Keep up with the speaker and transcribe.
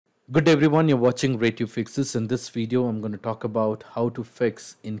Good day everyone, you're watching Radio Fixes. In this video I'm going to talk about how to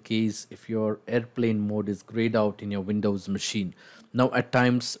fix in case if your airplane mode is grayed out in your Windows machine. Now at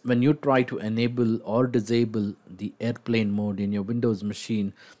times when you try to enable or disable the airplane mode in your Windows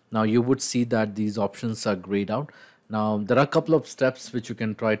machine, now you would see that these options are grayed out. Now there are a couple of steps which you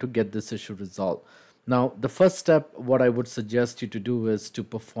can try to get this issue resolved. Now the first step what I would suggest you to do is to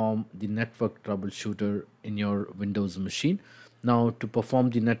perform the network troubleshooter in your Windows machine. Now to perform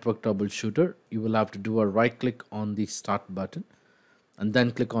the network troubleshooter, you will have to do a right click on the start button and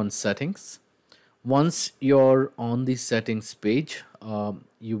then click on settings. Once you're on the settings page,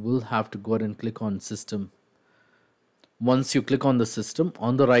 you will have to go ahead and click on system. Once you click on the system,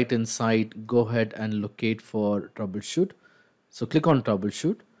 on the right hand side, go ahead and locate for troubleshoot. So click on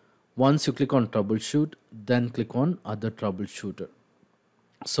troubleshoot. Once you click on troubleshoot, then click on other troubleshooter.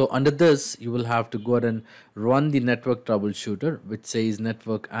 So under this, you will have to go ahead and run the network troubleshooter, which says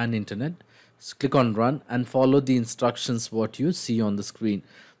network and internet. So click on run and follow the instructions what you see on the screen.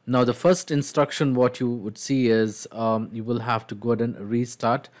 Now the first instruction what you would see is you will have to go ahead and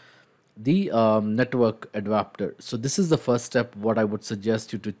restart the network adapter. So this is the first step what I would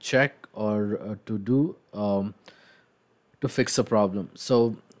suggest you to check or to do to fix a problem.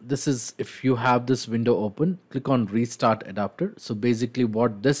 So this is, if you have this window open, click on restart adapter. So basically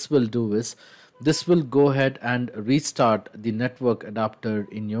what this will do is this will go ahead and restart the network adapter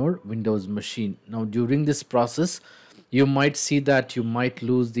in your Windows machine. Now during this process you might see that you might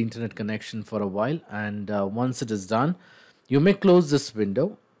lose the internet connection for a while, and once it is done you may close this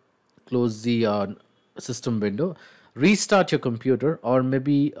window, close the system window, restart your computer, or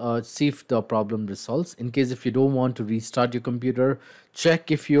maybe see if the problem resolves. In case if you don't want to restart your computer,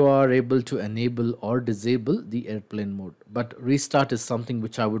 check if you are able to enable or disable the airplane mode. But restart is something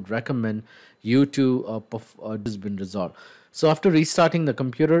which I would recommend you to has been resolved. So after restarting the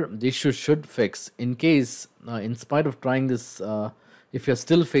computer, the issue should fix. In case in spite of trying this, if you're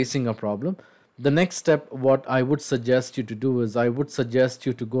still facing a problem, the next step what I would suggest you to do is I would suggest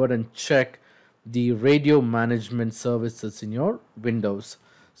you to go ahead and check the radio management services in your Windows.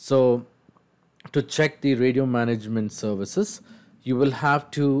 So to check the radio management services, you will have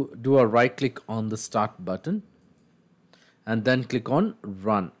to do a right click on the start button and then click on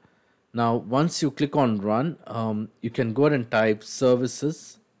run. Now once you click on run, you can go ahead and type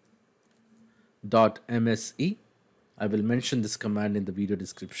services.mse. I will mention this command in the video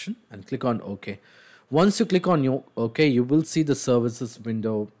description, and click on OK. Once you click on OK, you will see the services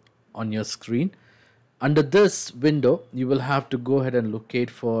window on your screen. Under this window, you will have to go ahead and locate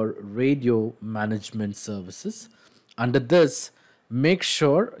for radio management services. Under this, make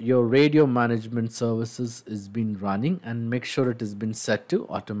sure your radio management services is been running, and make sure it has been set to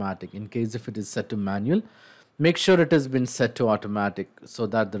automatic. In case if it is set to manual, make sure it has been set to automatic so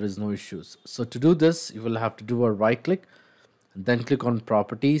that there is no issues. So to do this, you will have to do a right click and then click on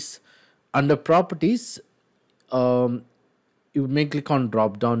properties. Under properties, you may click on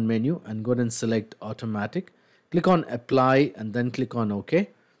drop down menu and go ahead and select automatic. Click on apply and then click on OK.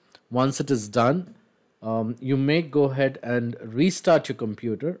 Once it is done, you may go ahead and restart your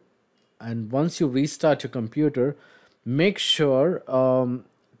computer. And once you restart your computer, make sure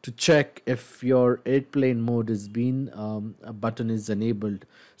to check if your airplane mode is been a button is enabled.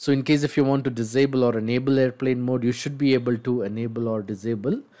 So in case if you want to disable or enable airplane mode, you should be able to enable or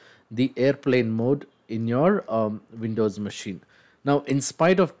disable the airplane mode in your Windows machine. Now in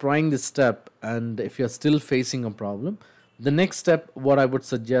spite of trying this step, and if you're still facing a problem, the next step what I would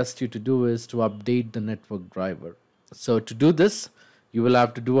suggest you to do is to update the network driver. So to do this, you will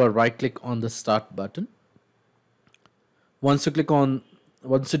have to do a right click on the start button. Once you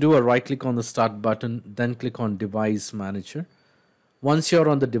do a right click on the start button, then click on device manager. Once you're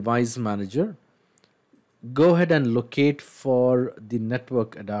on the device manager, go ahead and locate for the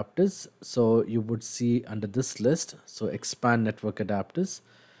network adapters. So you would see under this list, so expand network adapters.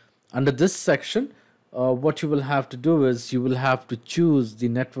 Under this section, what you will have to do is you will have to choose the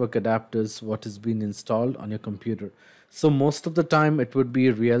network adapters what has been installed on your computer. So most of the time it would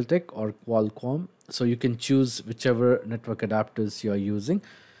be Realtek or Qualcomm. So you can choose whichever network adapters you are using.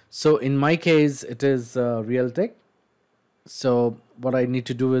 So in my case, it is Realtek. So what I need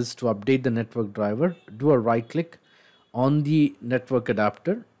to do is to update the network driver, do a right click on the network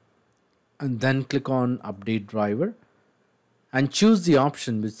adapter and then click on update driver and choose the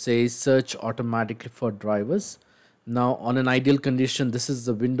option which says search automatically for drivers. Now on an ideal condition, this is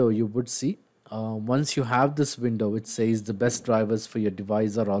the window you would see. Once you have this window which says the best drivers for your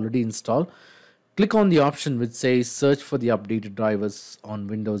device are already installed, click on the option which says search for the updated drivers on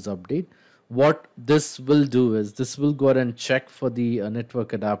Windows Update. What this will do is this will go ahead and check for the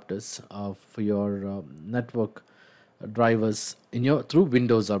network adapters for your network drivers in your through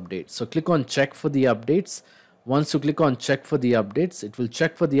Windows update. So click on check for the updates. Once you click on check for the updates, it will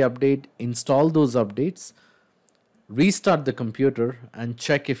check for the update, install those updates, restart the computer, and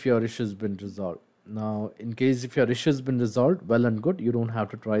check if your issue has been resolved. Now, in case if your issue has been resolved, well and good, you don't have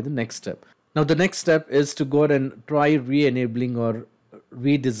to try the next step. Now, the next step is to go ahead and try re-enabling or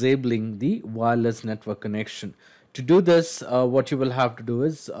re-disabling the wireless network connection. To do this, what you will have to do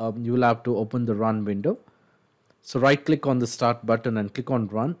is you will have to open the run window. So right click on the start button and click on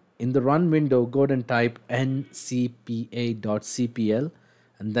run. In the run window, go ahead and type ncpa.cpl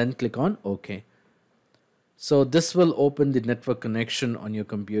and then click on OK. So this will open the network connection on your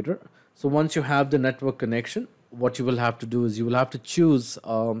computer. So once you have the network connection, what you will have to do is you will have to choose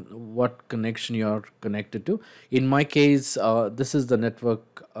what connection you are connected to. In my case, this is the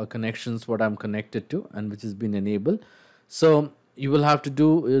network connections what I'm connected to and which has been enabled. So you will have to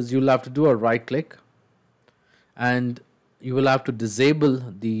do is you'll have to do a right click and you will have to disable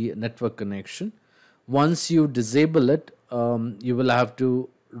the network connection. Once you disable it, you will have to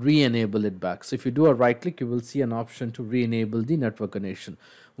re-enable it back. So if you do a right click, you will see an option to re-enable the network connection.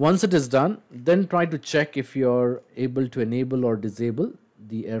 Once it is done, then try to check if you're able to enable or disable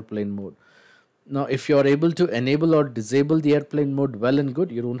the airplane mode. Now, if you're able to enable or disable the airplane mode, well and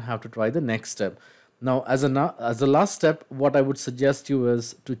good, you don't have to try the next step. Now, as a last step, what I would suggest you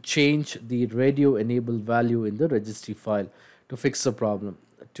is to change the radio enable value in the registry file to fix the problem.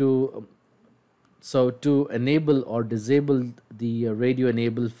 So to enable or disable the radio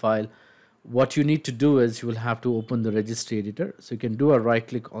enable file, what you need to do is you will have to open the registry editor. So you can do a right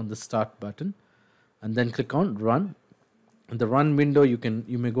click on the start button and then click on run. In the run window, you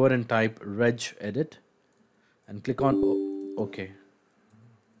may go ahead and type regedit and click on OK.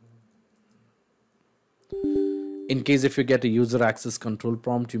 In case if you get a user access control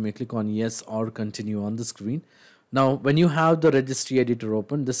prompt, you may click on yes or continue on the screen. Now, when you have the registry editor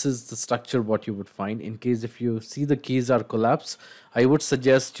open, this is the structure what you would find. In case if you see the keys are collapsed, I would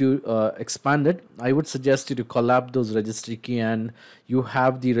suggest you expand it. I would suggest you to collapse those registry key and you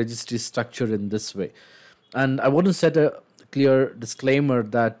have the registry structure in this way. And I want to set a clear disclaimer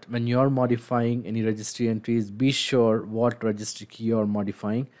that when you are modifying any registry entries, be sure what registry key you are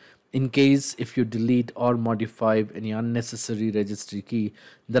modifying. In case if you delete or modify any unnecessary registry key,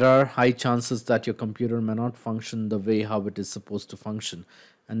 there are high chances that your computer may not function the way how it is supposed to function,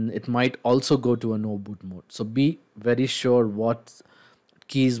 and it might also go to a no boot mode. So be very sure what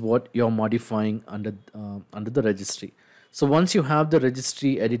keys what you're modifying under the registry. So once you have the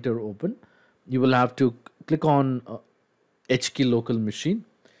registry editor open, you will have to click on HKey local machine.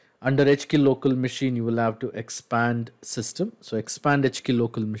 Under HKey local machine, you will have to expand system. So expand HKey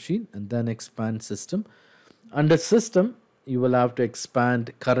local machine and then expand system. Under system, you will have to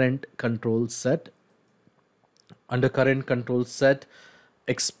expand current control set. Under current control set,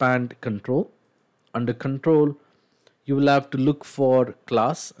 expand control. Under control, you will have to look for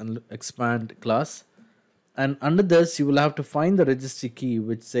class and expand class. And under this, you will have to find the registry key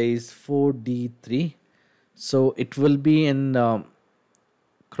which says 4D3. So it will be in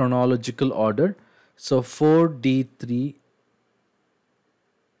chronological order. So 4D3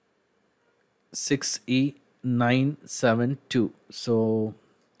 6E972. So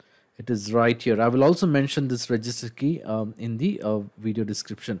it is right here. I will also mention this register key in the video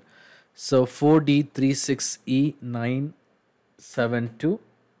description. So 4D36E972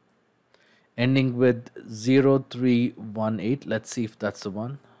 ending with 0318. Let's see if that's the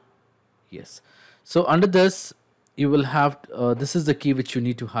one. Yes. So under this, you will have this is the key which you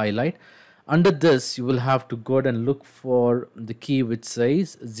need to highlight. Under this, you will have to go ahead and look for the key which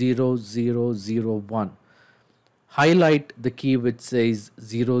says 0001. Highlight the key which says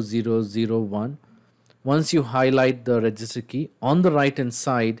 0001. Once you highlight the register key, on the right hand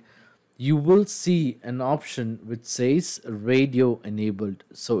side, you will see an option which says radio enabled.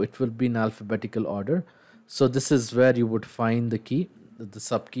 So it will be in alphabetical order. So this is where you would find the key, the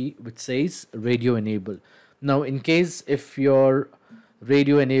sub key which says radio enabled. Now, in case if your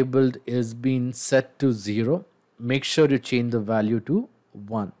radio enabled is being set to 0, make sure you change the value to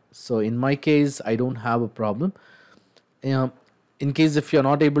 1. So in my case, I don't have a problem. In case if you're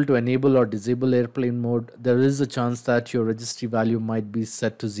not able to enable or disable airplane mode, there is a chance that your registry value might be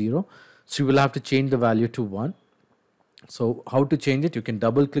set to 0. So you will have to change the value to 1. So how to change it? You can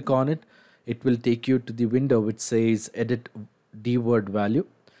double click on it. It will take you to the window which says edit dword value.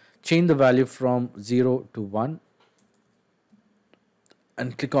 Change the value from 0 to 1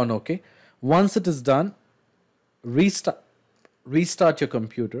 and click on OK. Once it is done, restart your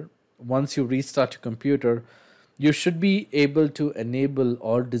computer. once you restart your computer, you should be able to enable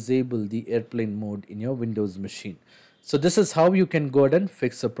or disable the airplane mode in your Windows machine. So this is how you can go ahead and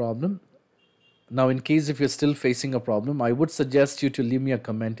fix a problem. Now, in case if you're still facing a problem, I would suggest you to leave me a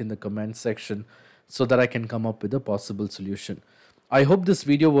comment in the comment section so that I can come up with a possible solution. I hope this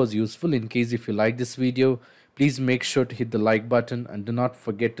video was useful. In case if you like this video, please make sure to hit the like button and do not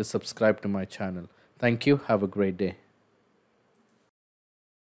forget to subscribe to my channel. Thank you. Have a great day.